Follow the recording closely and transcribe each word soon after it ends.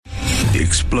The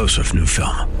explosive new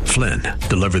film, Flynn,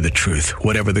 deliver the truth,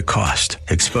 whatever the cost,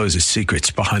 exposes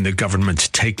secrets behind the government's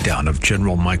takedown of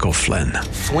General Michael Flynn.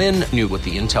 Flynn knew what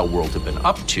the intel world had been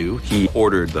up to. He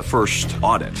ordered the first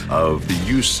audit of the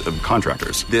use of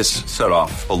contractors. This set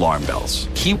off alarm bells.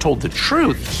 He told the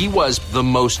truth. He was the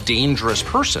most dangerous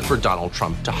person for Donald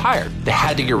Trump to hire. They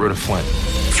had to get rid of Flynn.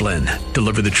 Flynn,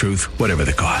 deliver the truth, whatever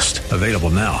the cost. Available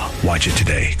now. Watch it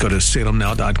today. Go to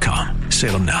salemnow.com.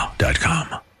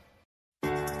 salemnow.com.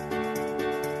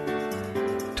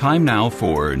 Time now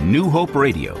for New Hope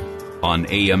Radio on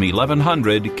AM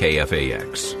 1100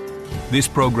 KFAX. This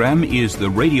program is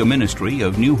the radio ministry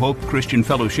of New Hope Christian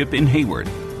Fellowship in Hayward,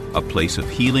 a place of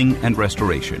healing and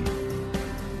restoration.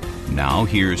 Now,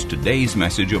 here's today's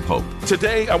message of hope.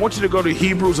 Today, I want you to go to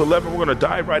Hebrews 11. We're going to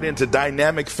dive right into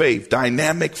dynamic faith.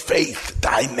 Dynamic faith.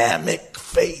 Dynamic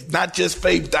faith. Not just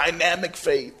faith, dynamic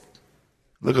faith.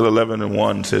 Look at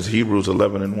 11:1. It says Hebrews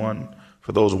 11:1.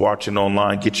 For those watching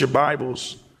online, get your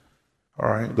Bibles. All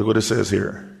right, look what it says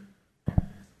here.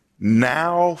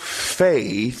 Now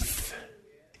faith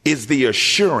is the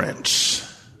assurance.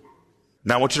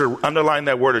 Now I want you to underline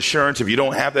that word assurance. If you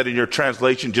don't have that in your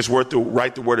translation, just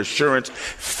write the word assurance.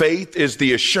 Faith is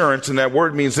the assurance, and that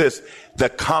word means this, the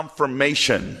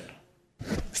confirmation.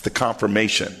 It's the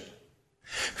confirmation.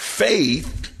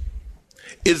 Faith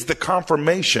is the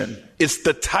confirmation. It's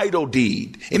the title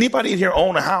deed. Anybody in here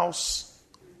own a house?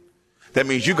 That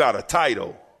means you got a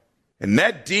title. And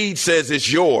that deed says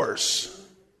it's yours.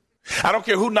 I don't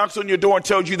care who knocks on your door and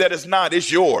tells you that it's not,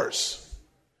 it's yours.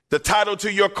 The title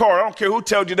to your car, I don't care who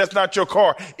tells you that's not your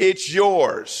car, it's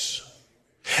yours.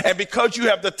 And because you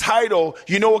have the title,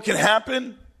 you know what can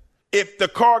happen? If the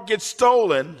car gets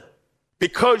stolen,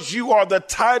 because you are the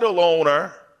title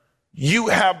owner, you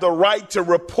have the right to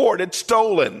report it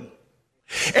stolen.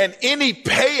 And any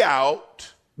payout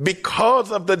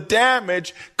because of the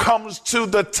damage comes to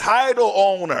the title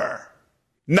owner,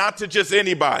 not to just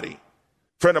anybody.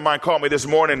 A friend of mine called me this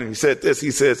morning and he said this.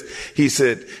 He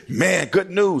said, man, good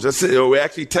news. I said, he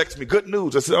actually texted me, good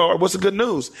news. I said, oh, what's the good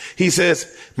news? He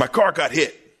says, my car got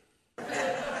hit.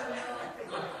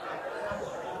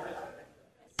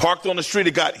 Parked on the street,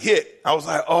 it got hit. I was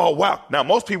like, oh, wow. Now,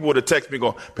 most people would have texted me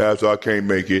going, Pastor, I can't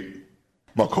make it.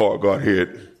 My car got hit.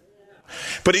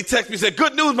 But he texted me and said,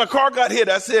 good news, my car got hit.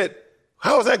 I said,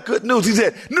 how is that good news? He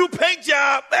said, new paint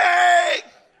job. Hey!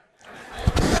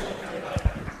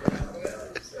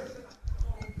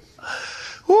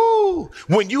 Woo.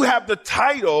 When you have the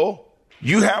title,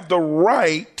 you have the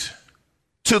right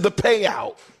to the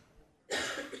payout.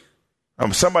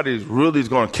 Somebody really is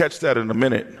going to catch that in a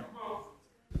minute.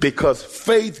 Because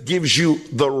faith gives you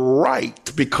the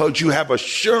right, because you have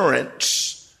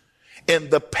assurance in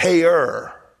the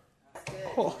payer.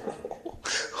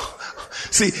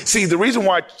 See, the reason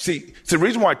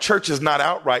why church is not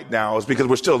out right now is because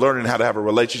we're still learning how to have a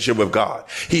relationship with God.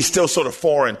 He's still sort of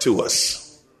foreign to us.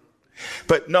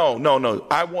 But no.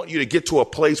 I want you to get to a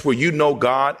place where you know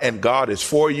God and God is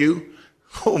for you.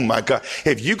 Oh my God.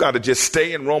 If you got to just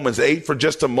stay in Romans 8 for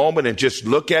just a moment and just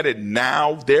look at it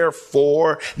now,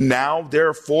 therefore,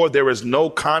 there is no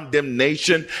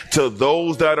condemnation to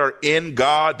those that are in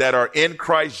God, that are in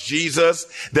Christ Jesus,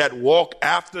 that walk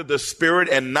after the Spirit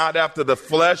and not after the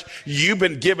flesh. You've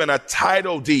been given a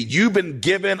title deed. You've been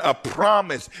given a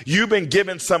promise. You've been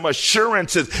given some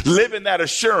assurances. Live in that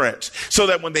assurance so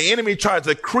that when the enemy tries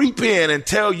to creep in and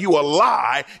tell you a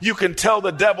lie, you can tell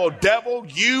the devil,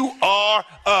 you are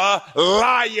a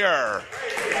liar.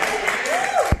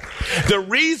 The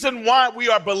reason why we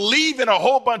are believing a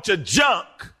whole bunch of junk,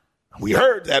 we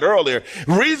heard that earlier.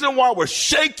 The reason why we're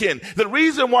shaken, the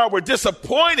reason why we're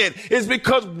disappointed is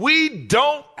because we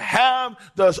don't have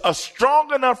a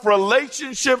strong enough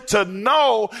relationship to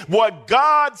know what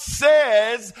God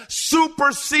says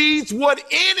supersedes what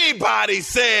anybody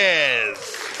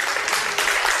says.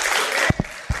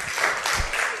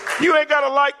 You ain't got to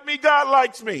like me, God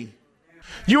likes me.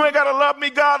 You ain't got to love me,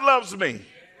 God loves me.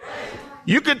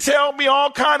 You can tell me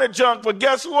all kind of junk, but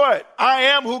guess what? I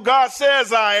am who God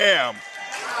says I am.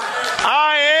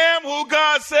 I am who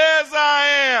God says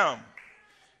I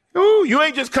am. Ooh, you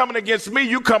ain't just coming against me,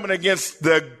 you coming against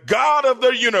the God of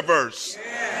the universe.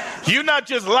 You're not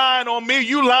just lying on me,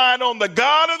 you lying on the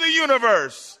God of the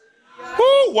universe.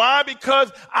 Ooh, why?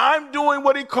 Because I'm doing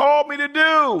what he called me to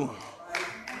do.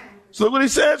 So look what he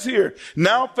says here.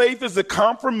 Now faith is the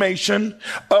confirmation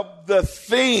of the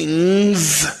things,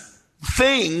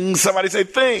 somebody say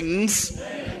things.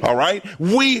 All right.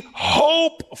 We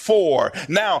hope for.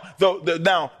 Now,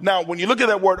 now, when you look at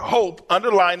that word hope,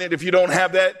 underline it. If you don't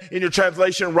have that in your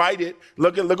translation, write it.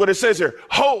 Look what it says here.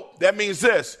 Hope. That means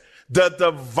this. the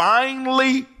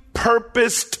divinely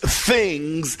purposed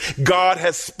things God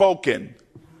has spoken.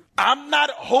 I'm not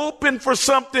hoping for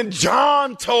something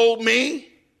John told me.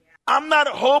 I'm not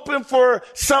hoping for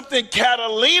something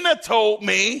Catalina told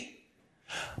me.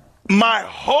 My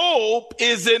hope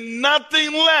is in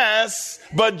nothing less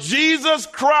but Jesus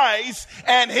Christ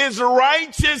and his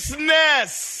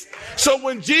righteousness. So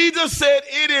when Jesus said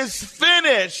it is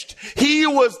finished, he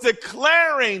was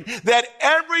declaring that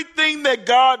everything that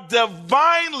God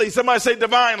divinely, somebody say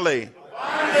divinely.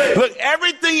 Look,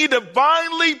 everything he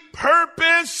divinely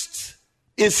purposed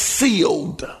is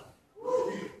sealed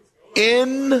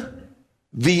in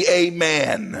the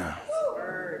amen.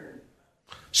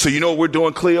 So you know what we're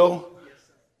doing, Cleo?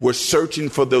 We're searching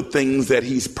for the things that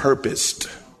he's purposed.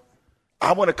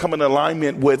 I want to come in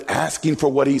alignment with asking for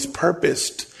what he's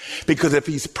purposed, because if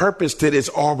he's purposed it, it's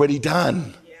already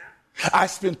done. I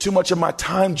spend too much of my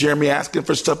time, Jeremy, asking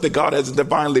for stuff that God has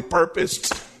divinely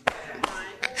purposed.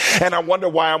 And I wonder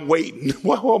why I'm waiting.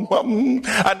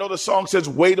 I know the song says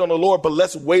wait on the Lord, but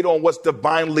let's wait on what's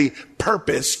divinely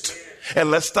purposed. And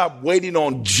let's stop waiting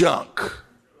on junk.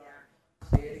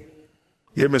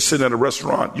 You ever been sitting at a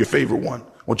restaurant, your favorite one?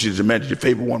 I want you to imagine your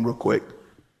favorite one real quick.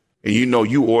 And you know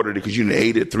you ordered it because you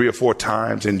ate it 3 or 4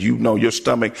 times, and you know your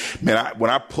stomach, man, when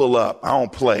I pull up, I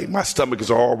don't play. My stomach is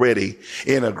already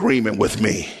in agreement with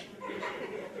me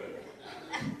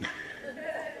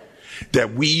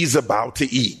that we's about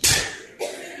to eat.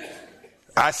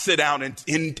 I sit down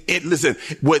and listen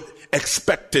with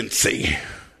expectancy.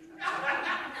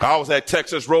 I was at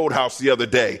Texas Roadhouse the other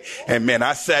day, and man,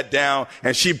 I sat down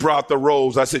and she brought the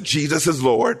rolls. I said, Jesus is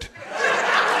Lord.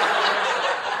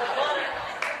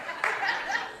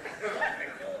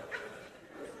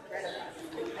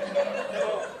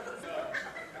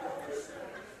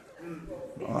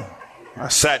 I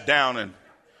sat down and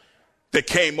they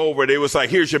came over. They was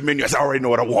like, here's your menu. I said, I already know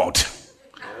what I want.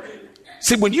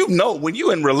 See, when you're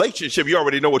in relationship, you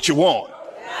already know what you want.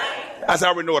 I said, I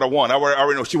already know what I want. I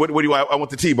already know. What do you want? I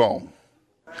want the T-bone.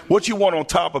 What you want on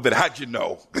top of it? How'd you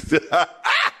know?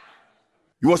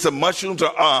 You want some mushrooms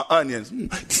or onions?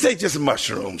 Say just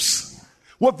mushrooms.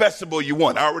 What vegetable you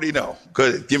want? I already know.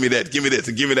 Good. Give me that. Give me this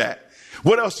and give me that.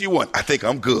 What else do you want? I think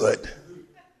I'm good.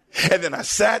 And then I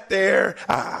sat there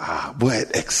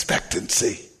with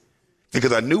expectancy,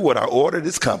 because I knew what I ordered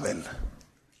is coming.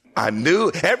 I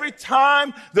knew every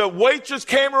time the waitress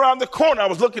came around the corner, I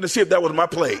was looking to see if that was my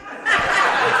plate.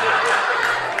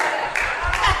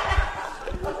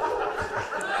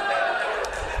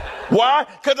 Why?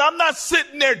 Because I'm not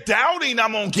sitting there doubting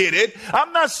I'm going to get it.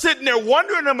 I'm not sitting there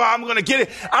wondering if I'm going to get it.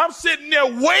 I'm sitting there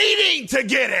waiting to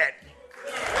get it.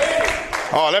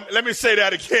 Oh, let me say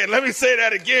that again. Let me say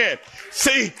that again.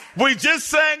 See, we just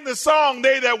sang the song,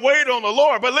 They That Wait on the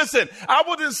Lord. But listen, I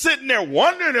wasn't sitting there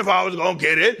wondering if I was going to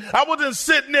get it. I wasn't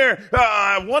sitting there,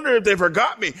 I wonder if they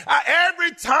forgot me.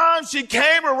 Every time she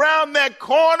came around that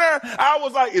corner, I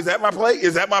was like, is that my plate?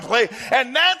 Is that my plate?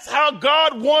 And that's how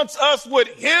God wants us with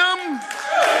him.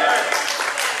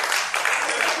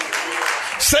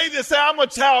 Say this, I'm a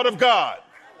child of God.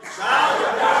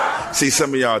 See,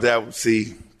 some of y'all,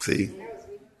 see.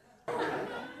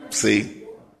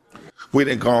 We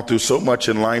done gone through so much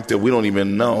in life that we don't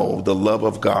even know the love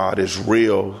of God is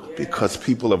real, because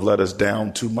people have let us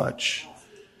down too much.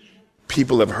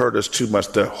 People have hurt us too much.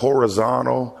 The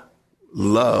horizontal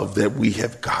love that we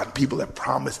have got. People have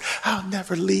promised, I'll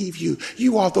never leave you.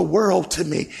 You are the world to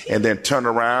me. And then turn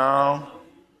around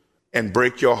and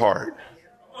break your heart.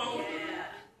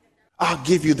 I'll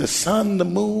give you the sun, the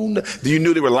moon. You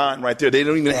knew they were lying right there. They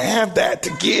don't even have that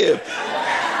to give.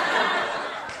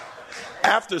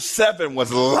 After 7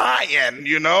 was lying,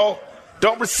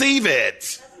 Don't receive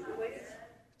it.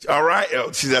 All right.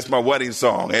 Oh, see, that's my wedding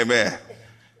song. Amen.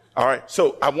 All right.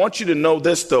 So I want you to know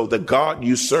this, though. The God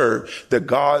you serve, the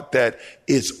God that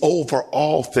is over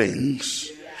all things,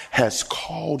 has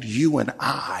called you and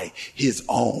I his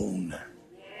own.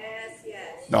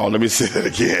 No, let me say that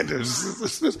again.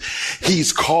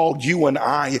 He's called you and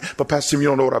I, but Pastor Tim, you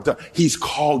don't know what I've done. He's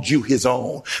called you his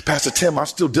own. Pastor Tim, I'm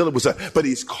still dealing with that, but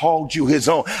he's called you his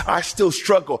own. I still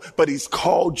struggle, but he's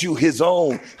called you his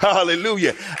own.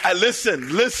 Hallelujah.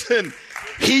 Listen.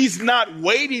 He's not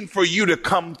waiting for you to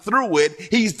come through it.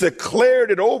 He's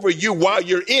declared it over you while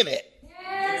you're in it.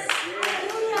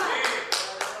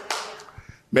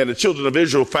 Man, the children of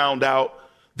Israel found out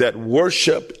that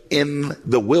worship in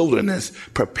the wilderness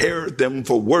prepared them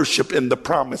for worship in the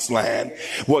promised land.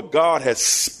 What God has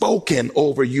spoken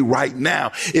over you right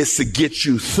now is to get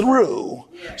you through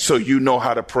so you know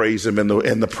how to praise him in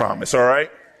the promise. All right.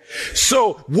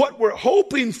 So what we're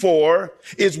hoping for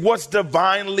is what's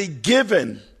divinely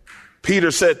given.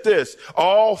 Peter said this,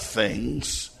 all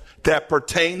things that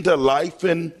pertain to life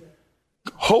and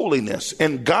holiness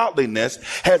and godliness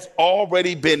has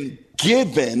already been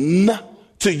given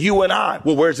to you and I.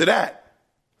 Well, where's it at?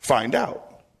 Find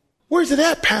out. Where's it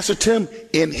at, Pastor Tim?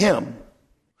 In him.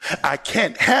 I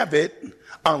can't have it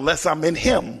unless I'm in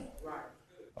him.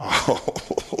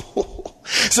 Oh.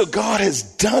 So God has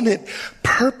done it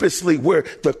purposely, where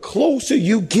the closer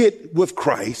you get with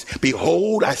Christ,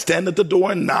 behold, I stand at the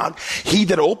door and knock. He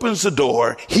that opens the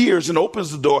door, hears and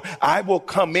opens the door, I will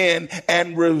come in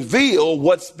and reveal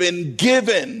what's been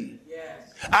given.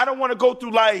 Yes. I don't want to go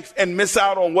through life and miss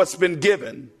out on what's been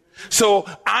given. So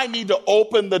I need to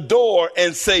open the door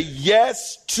and say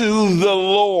yes to the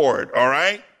Lord. All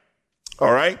right?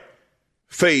 All right?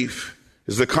 Faith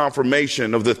is the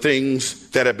confirmation of the things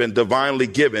that have been divinely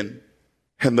given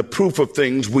and the proof of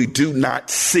things we do not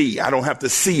see. I don't have to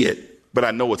see it, but I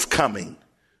know it's coming.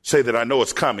 Say that I know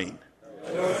it's coming.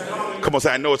 Come on,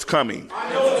 say I know it's coming.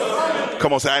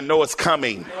 Come on, say I know it's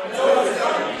coming.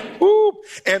 Ooh.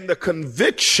 And the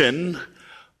conviction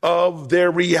of their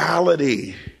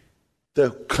reality. The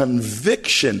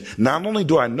conviction. Not only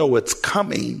do I know it's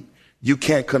coming, you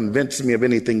can't convince me of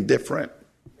anything different.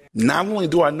 Not only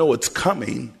do I know it's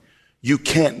coming, you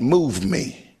can't move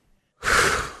me.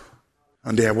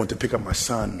 One day I went to pick up my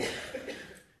son.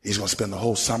 He's going to spend the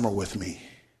whole summer with me.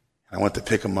 I went to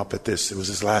pick him up at this. It was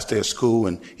his last day of school,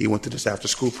 and he went to this after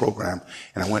school program,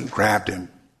 and I went and grabbed him.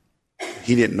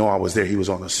 He didn't know I was there. He was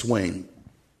on a swing.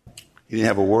 He didn't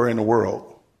have a worry in the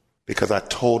world because I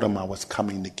told him I was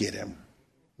coming to get him.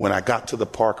 When I got to the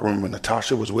park, I remember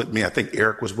Natasha was with me. I think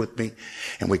Eric was with me,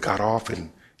 and we got off,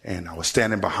 and I was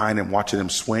standing behind him watching him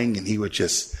swing, and he was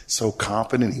just so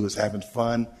confident. He was having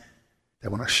fun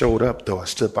that when I showed up, though, I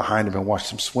stood behind him and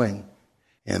watched him swing.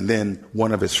 And then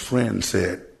one of his friends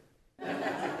said,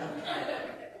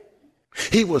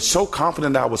 he was so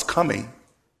confident I was coming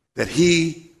that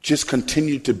he just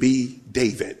continued to be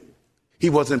David. He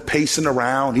wasn't pacing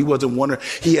around. He wasn't wondering.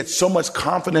 He had so much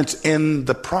confidence in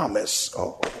the promise.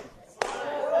 Oh.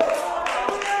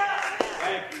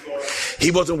 He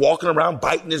wasn't walking around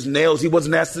biting his nails. He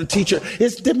wasn't asking the teacher,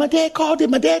 did my dad call? Did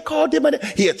my dad call? Did my dad?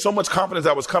 He had so much confidence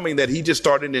I was coming that he just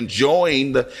started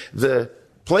enjoying the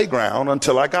playground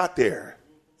until I got there.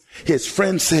 His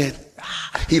friend said,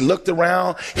 he looked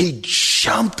around. He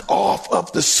jumped off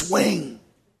of the swing,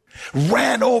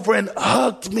 ran over and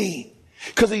hugged me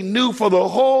because he knew for the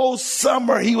whole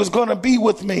summer he was going to be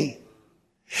with me.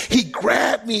 He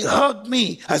grabbed me, hugged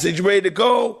me. I said, you ready to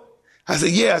go? I said,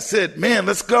 yeah. I said, man,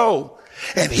 let's go.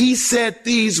 And he said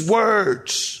these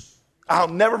words. I'll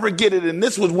never forget it. And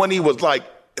this was when he was like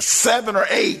 7 or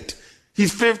 8.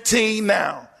 He's 15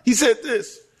 now. He said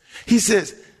this. He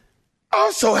says,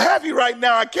 I'm so happy right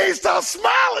now. I can't stop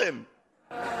smiling.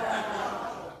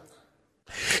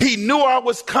 He knew I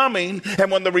was coming. And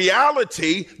when the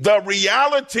reality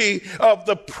of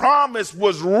the promise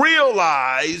was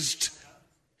realized,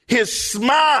 his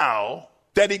smile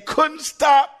that he couldn't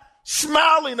stop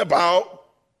smiling about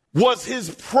was his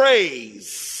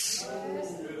praise.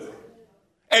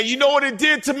 And you know what it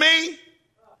did to me?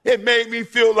 It made me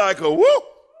feel like a whoop.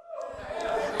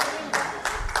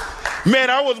 Man,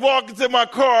 I was walking to my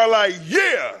car like,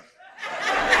 yeah.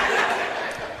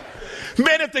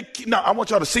 Man, now I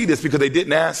want y'all to see this because they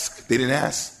didn't ask.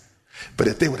 But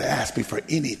if they would have asked me for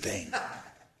anything,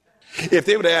 if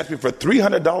they would have asked me for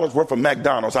 $300 worth of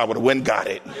McDonald's, I would have went and got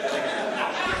it.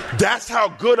 That's how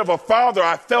good of a father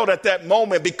I felt at that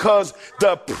moment, because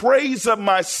the praise of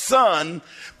my son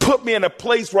put me in a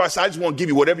place where I said, I just want to give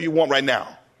you whatever you want right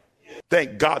now.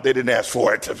 Thank God they didn't ask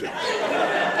for it.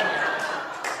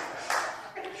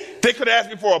 They could have asked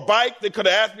me for a bike. They could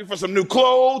have asked me for some new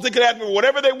clothes. They could have asked me for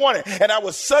whatever they wanted. And I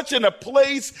was such in a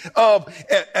place of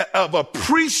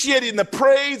appreciating the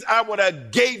praise, I would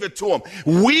have gave it to them.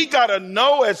 We got to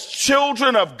know as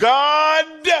children of God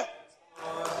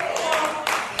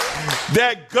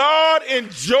that God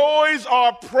enjoys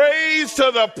our praise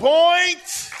to the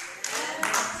point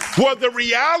where the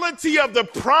reality of the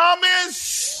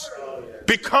promise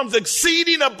becomes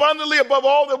exceeding abundantly above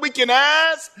all that we can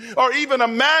ask or even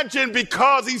imagine,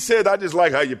 because he said, I just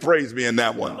like how you praised me in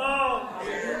that one.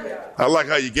 I like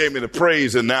how you gave me the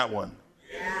praise in that one.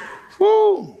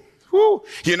 Woo. Woo.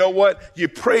 You know what? You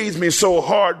praised me so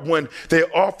hard when they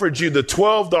offered you the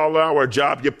 $12 hour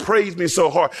job. You praised me so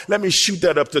hard. Let me shoot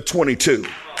that up to 22.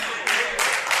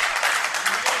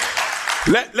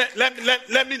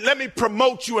 Let me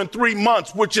promote you in 3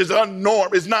 months, which is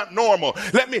is not normal.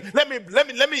 Let me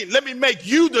make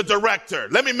you the director.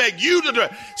 Let me make you the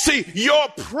director. See, your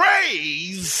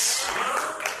praise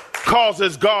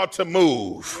causes God to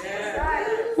move.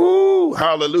 Woo,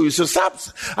 hallelujah. So stop.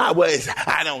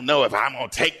 I don't know if I'm going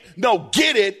to take. No,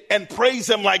 get it and praise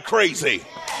him like crazy.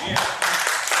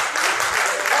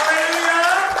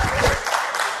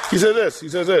 He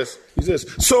says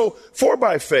this. So, for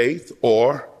by faith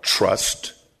or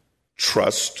trust,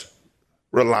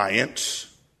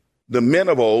 reliance, the men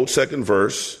of old, second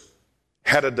verse,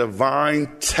 had a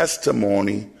divine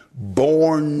testimony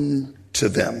born to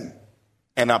them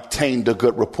and obtained a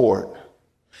good report.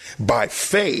 By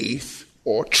faith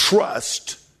or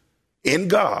trust in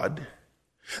God,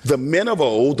 the men of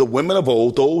old, the women of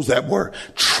old, those that were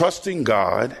trusting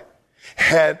God,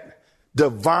 had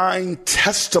divine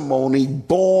testimony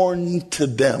born to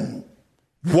them.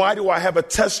 Why do I have a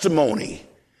testimony?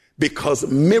 Because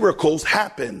miracles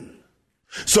happen.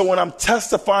 So when I'm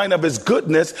testifying of his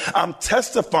goodness, I'm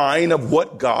testifying of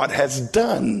what God has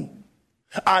done.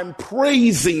 I'm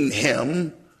praising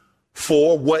him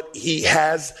for what he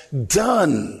has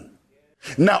done.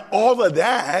 Now, all of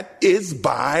that is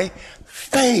by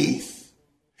faith.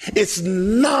 It's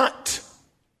not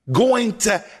going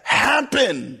to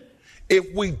happen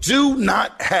if we do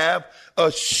not have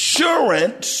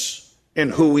assurance in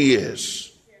who he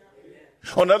is.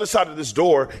 On the other side of this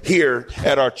door here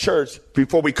at our church,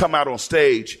 before we come out on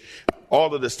stage,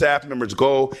 all of the staff members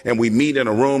go and we meet in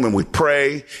a room and we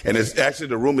pray. And it's actually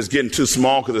the room is getting too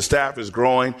small because the staff is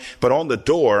growing. But on the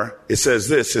door, it says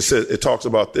this. It talks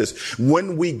about this.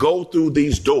 When we go through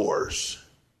these doors,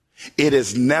 it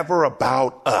is never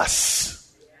about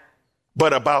us,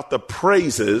 but about the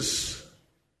praises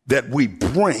that we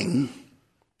bring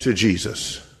to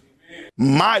Jesus.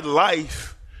 My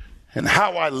life and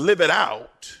how I live it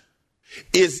out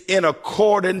is in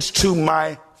accordance to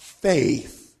my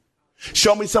faith.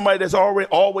 Show me somebody that's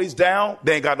always down,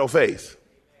 they ain't got no faith.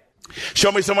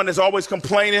 Show me someone that's always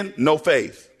complaining, no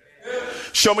faith.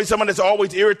 Show me someone that's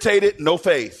always irritated, no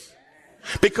faith.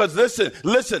 Because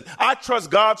listen, I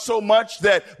trust God so much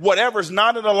that whatever's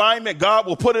not in alignment, God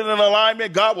will put it in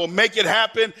alignment. God will make it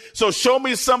happen. So show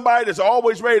me somebody that's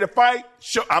always ready to fight.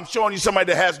 I'm showing you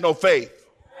somebody that has no faith.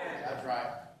 That's right.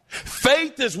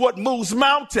 Faith is what moves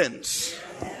mountains.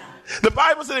 The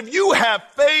Bible said if you have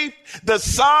faith the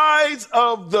size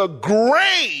of the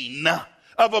grain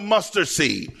of a mustard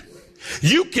seed,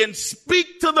 you can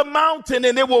speak to the mountain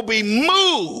and it will be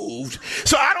moved.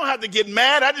 So I don't have to get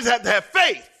mad. I just have to have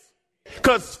faith,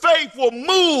 because faith will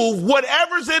move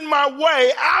whatever's in my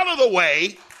way out of the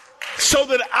way so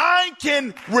that I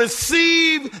can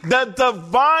receive the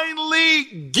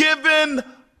divinely given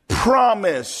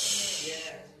promise.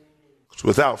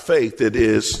 Without faith, it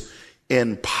is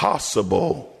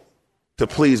impossible to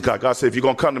please God. God said, if you're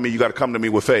going to come to me, you got to come to me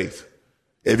with faith.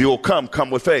 If you will come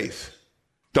with faith.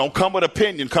 Don't come with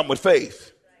opinion, come with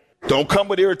faith. Don't come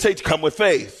with irritation, come with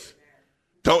faith.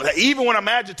 Even when I'm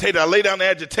agitated, I lay down the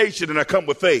agitation and I come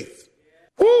with faith.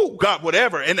 Woo, God,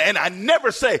 whatever. And I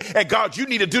never say, and God, you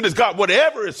need to do this. God,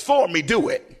 whatever is for me, do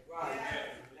it.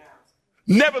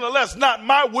 Nevertheless, not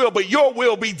my will, but your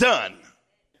will be done.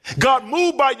 God,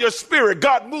 move by your spirit.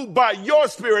 God, move by your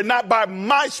spirit, not by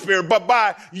my spirit, but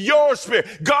by your spirit.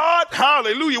 God,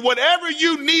 hallelujah, whatever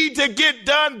you need to get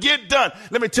done, get done.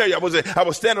 Let me tell you, I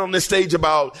was standing on this stage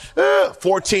about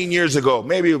 14 years ago,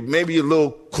 maybe a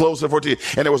little closer, 14.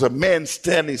 And there was a man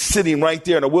sitting right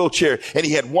there in a wheelchair, and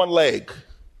he had one leg.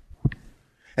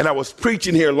 And I was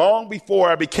preaching here long before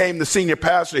I became the senior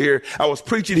pastor here. I was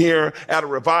preaching here at a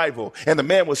revival, and the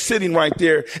man was sitting right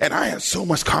there, and I had so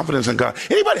much confidence in God.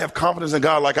 Anybody have confidence in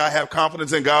God like I have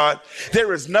confidence in God?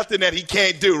 There is nothing that he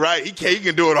can't do, right? He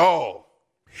can do it all.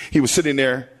 He was sitting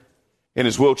there in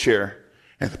his wheelchair,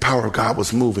 and the power of God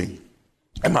was moving,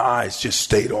 and my eyes just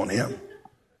stayed on him.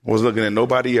 I was looking at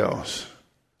nobody else.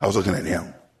 I was looking at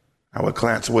him. I would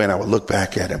glance away, and I would look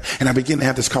back at him, and I began to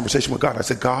have this conversation with God. I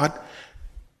said, God,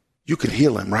 you can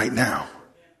heal him right now.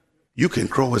 You can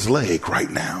grow his leg right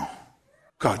now.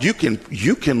 God, you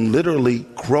can literally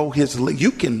grow his leg.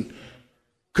 You can,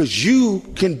 because you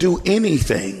can do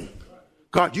anything.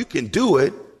 God, you can do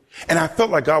it. And I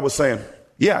felt like God was saying,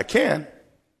 yeah, I can,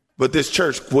 but this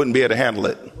church wouldn't be able to handle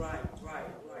it. Right.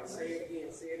 Say it again.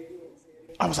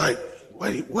 I was like,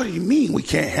 what do you mean we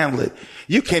can't handle it?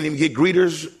 You can't even get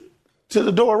greeters to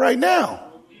the door right now.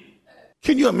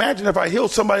 Can you imagine if I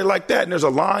healed somebody like that and there's a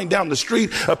line down the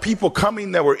street of people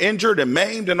coming that were injured and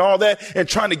maimed and all that and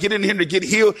trying to get in here to get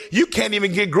healed? You can't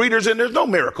even get greeters and there's no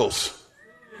miracles.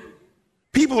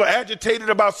 People are agitated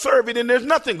about serving and there's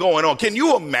nothing going on. Can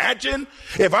you imagine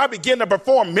if I begin to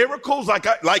perform miracles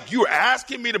like you're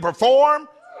asking me to perform?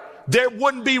 There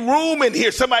wouldn't be room in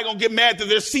here. Somebody gonna get mad that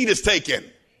their seat is taken.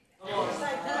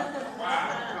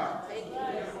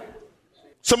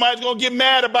 Somebody's going to get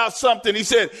mad about something. He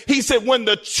said, when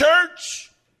the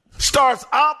church starts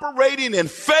operating in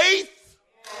faith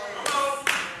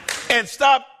and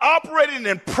stop operating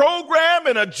in program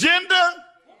and agenda,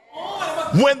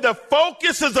 when the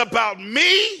focus is about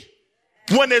me,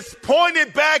 when it's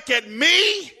pointed back at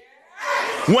me,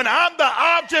 when I'm the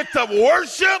object of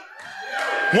worship,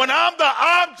 when I'm the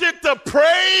object of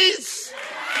praise,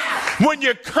 when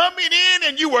you're coming in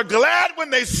and you were glad when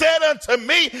they said unto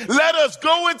me, let us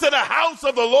go into the house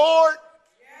of the Lord.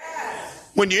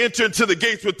 When you enter into the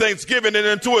gates with thanksgiving and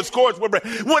into his courts with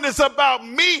praise. When it's about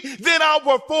me, then I'll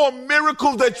perform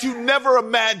miracles that you never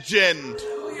imagined.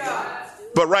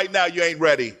 But right now you ain't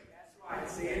ready.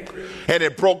 And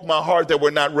it broke my heart that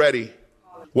we're not ready.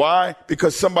 Why?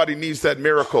 Because somebody needs that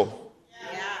miracle.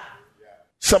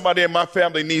 Somebody in my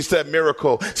family needs that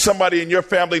miracle. Somebody in your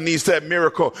family needs that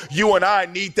miracle. You and I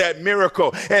need that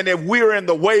miracle. And if we're in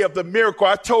the way of the miracle,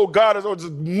 I told God,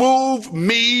 move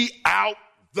me out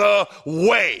the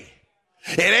way.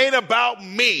 It ain't about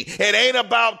me. It ain't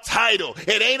about title.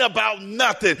 It ain't about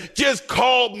nothing. Just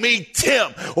call me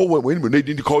Tim. Oh, wait a minute.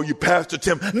 They need to call you Pastor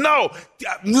Tim. No,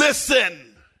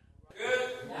 listen.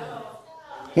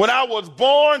 When I was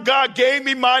born, God gave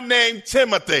me my name,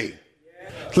 Timothy.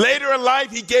 Later in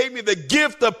life, he gave me the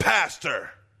gift of pastor.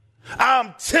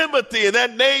 I'm Timothy, and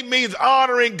that name means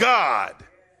honoring God.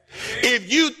 If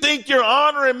you think you're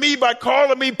honoring me by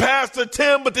calling me Pastor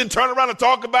Tim, but then turn around and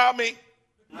talk about me,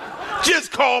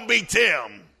 just call me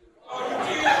Tim.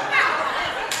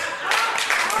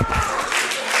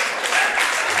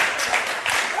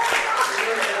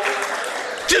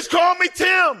 Just call me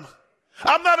Tim.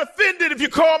 I'm not offended if you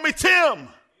call me Tim.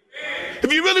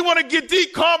 If you really want to get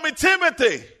deep, call me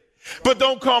Timothy. But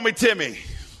don't call me Timmy.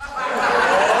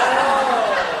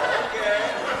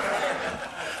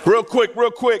 Real quick.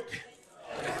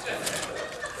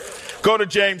 Go to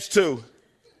James 2.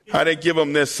 I didn't give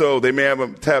them this, so they may have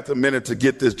a minute to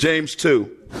get this. James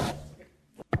 2.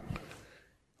 I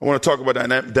want to talk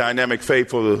about dynamic faith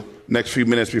for the next few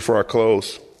minutes before I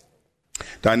close.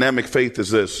 Dynamic faith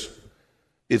is this.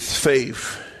 It's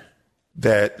faith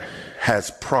that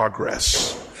has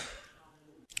progress.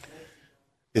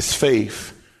 It's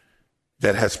faith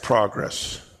that has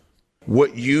progress.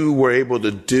 What you were able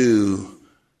to do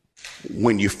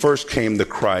when you first came to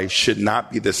Christ should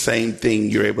not be the same thing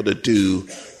you're able to do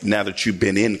now that you've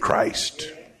been in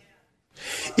Christ.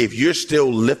 If you're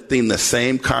still lifting the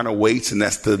same kind of weights and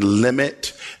that's the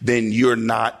limit, then you're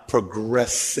not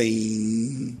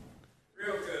progressing.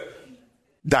 Real good.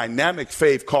 Dynamic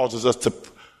faith causes us to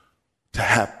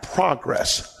have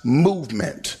progress,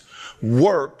 movement,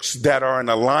 works that are in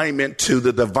alignment to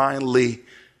the divinely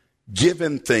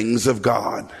given things of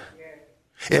God.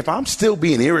 If I'm still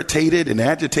being irritated and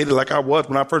agitated like I was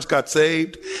when I first got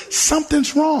saved,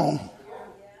 something's wrong.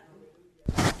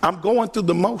 I'm going through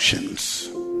the motions.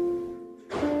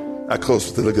 I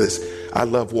close to look at this. I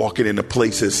love walking into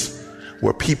places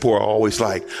where people are always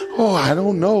like, oh, I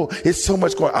don't know. It's so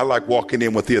much going on. I like walking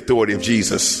in with the authority of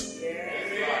Jesus.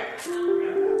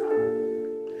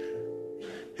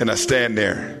 And I stand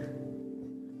there.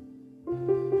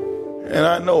 And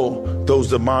I know those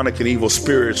demonic and evil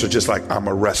spirits are just like, I'm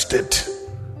arrested.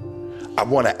 I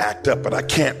want to act up, but I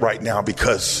can't right now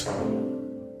because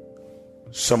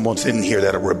someone's in here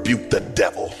that'll rebuke the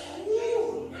devil.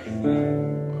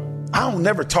 I'll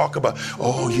never talk about,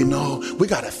 we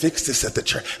got to fix this at the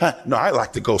church. No, I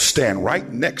like to go stand right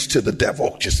next to the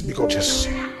devil. Just.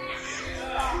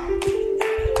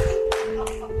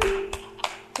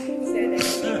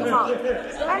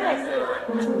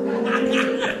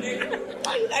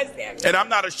 And I'm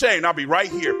not ashamed. I'll be right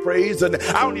here. Praise the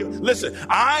listen,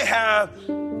 I have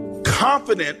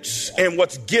confidence in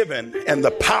what's given and the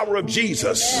power of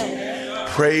Jesus.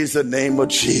 Praise the name of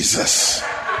Jesus.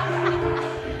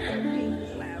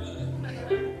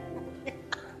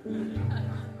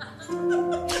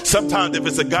 Sometimes if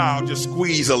it's a guy, I'll just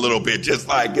squeeze a little bit, just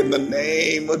like in the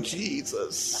name of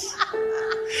Jesus.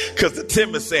 Because the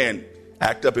Tim is saying,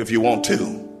 act up if you want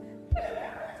to.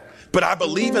 But I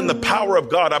believe in the power of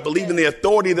God. I believe in the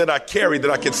authority that I carry, that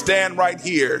I can stand right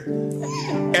here.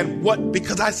 And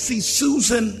because I see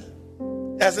Susan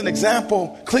as an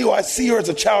example. Cleo, I see her as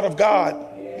a child of God.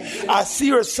 I see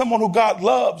her as someone who God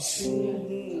loves.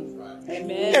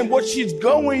 Amen. And what she's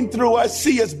going through, I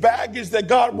see as baggage that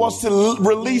God wants to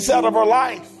release out of her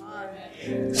life.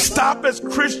 Stop as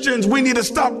Christians. We need to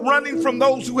stop running from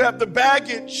those who have the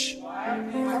baggage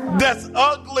that's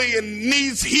ugly and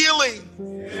needs healing.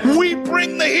 We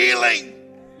bring the healing.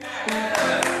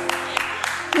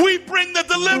 We bring the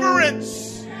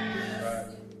deliverance.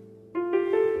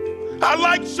 I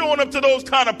like showing up to those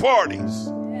kind of parties.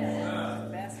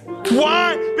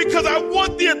 Why? Because I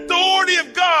want the authority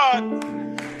of God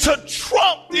to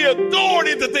trump the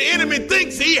authority that the enemy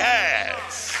thinks he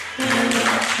has.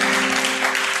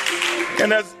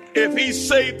 And as if he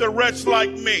saved a wretch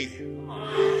like me,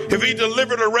 if he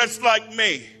delivered a wretch like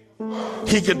me,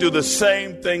 he can do the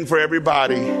same thing for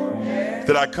everybody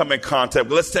that I come in contact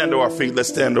with. Let's stand to our feet. Let's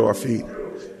stand to our feet.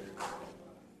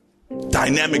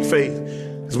 Dynamic faith.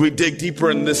 As we dig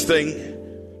deeper in this thing,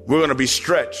 we're going to be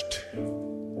stretched.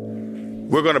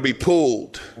 We're going to be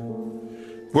pulled.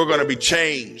 We're going to be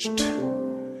changed.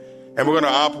 And we're going to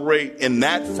operate in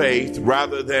that faith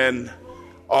rather than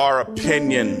our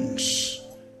opinions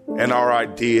and our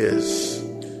ideas.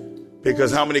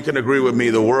 Because how many can agree with me?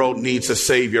 The world needs a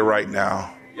savior right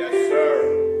now. Yes,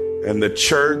 sir. And the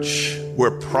church,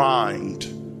 we're primed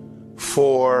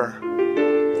for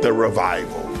the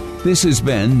revival. This has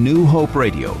been New Hope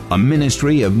Radio, a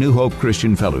ministry of New Hope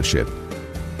Christian Fellowship.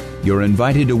 You're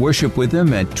invited to worship with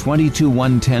them at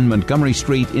 22110 Montgomery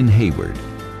Street in Hayward.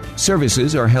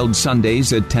 Services are held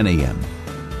Sundays at 10 a.m.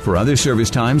 For other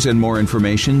service times and more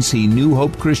information, see New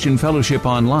Hope Christian Fellowship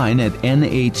online at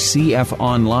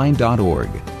nhcfonline.org.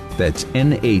 That's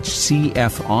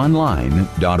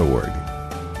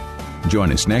nhcfonline.org.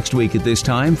 Join us next week at this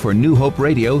time for New Hope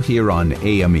Radio here on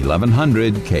AM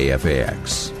 1100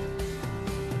 KFAX.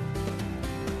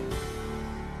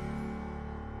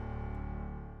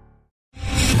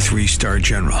 Three-star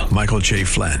General Michael J.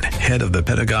 Flynn, head of the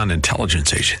Pentagon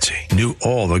Intelligence Agency, knew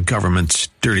all the government's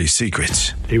dirty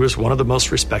secrets. He was one of the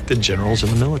most respected generals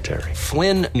in the military.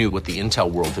 Flynn knew what the intel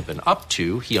world had been up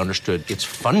to. He understood its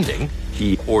funding.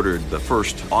 He ordered the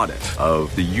first audit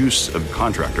of the use of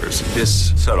contractors.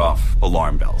 This set off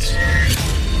alarm bells.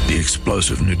 The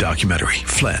explosive new documentary,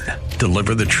 Flynn,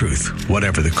 Deliver the Truth,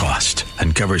 Whatever the Cost,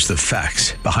 uncovers the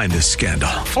facts behind this scandal.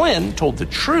 Flynn told the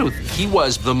truth. He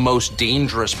was the most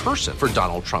dangerous person for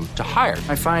Donald Trump to hire.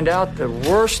 I find out the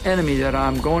worst enemy that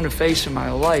I'm going to face in my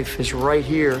life is right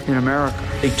here in America.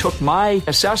 They took my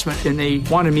assessment and they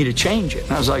wanted me to change it.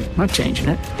 And I was like, I'm not changing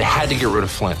it. They had to get rid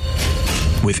of Flynn.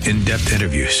 With in-depth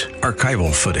interviews,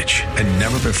 archival footage, and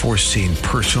never-before-seen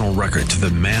personal records of the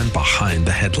man behind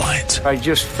the headlines. I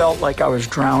just felt like I was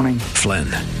drowning. Flynn,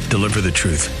 Deliver the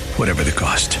Truth, Whatever the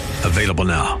Cost. Available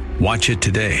now. Watch it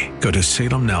today. Go to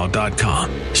salemnow.com.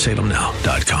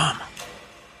 salemnow.com.